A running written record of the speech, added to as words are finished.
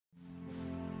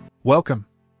Welcome!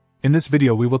 In this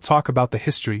video we will talk about the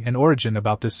history and origin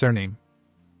about this surname.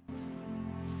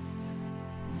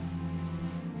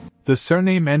 The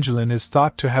surname Angelin is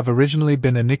thought to have originally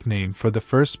been a nickname for the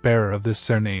first bearer of this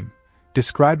surname,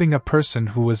 describing a person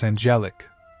who was angelic,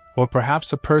 or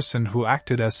perhaps a person who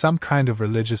acted as some kind of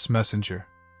religious messenger.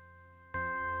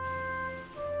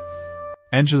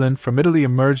 Angelin from Italy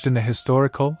emerged in the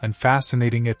historical and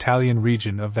fascinating Italian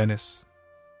region of Venice.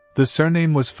 The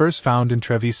surname was first found in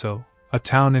Treviso, a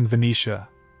town in Venetia,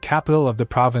 capital of the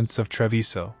province of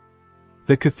Treviso.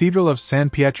 The cathedral of San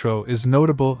Pietro is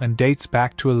notable and dates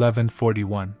back to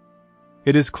 1141.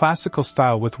 It is classical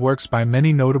style with works by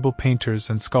many notable painters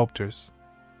and sculptors.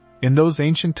 In those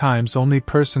ancient times only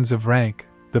persons of rank,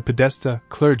 the podesta,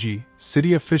 clergy,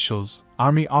 city officials,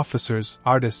 army officers,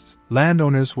 artists,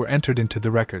 landowners were entered into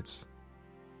the records.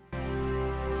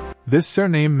 This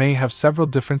surname may have several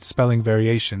different spelling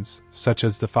variations, such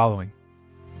as the following.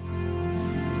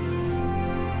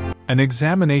 An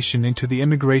examination into the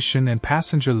immigration and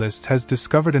passenger list has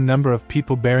discovered a number of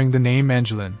people bearing the name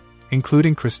Angelin,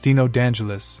 including Cristino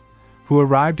d'Angelis, who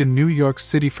arrived in New York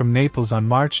City from Naples on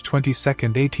March 22,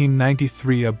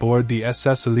 1893 aboard the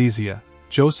SS Elysia,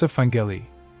 Joseph Angeli,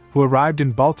 who arrived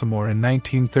in Baltimore in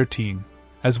 1913,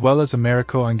 as well as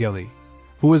Americo Angeli,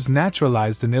 who was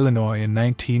naturalized in Illinois in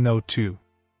 1902.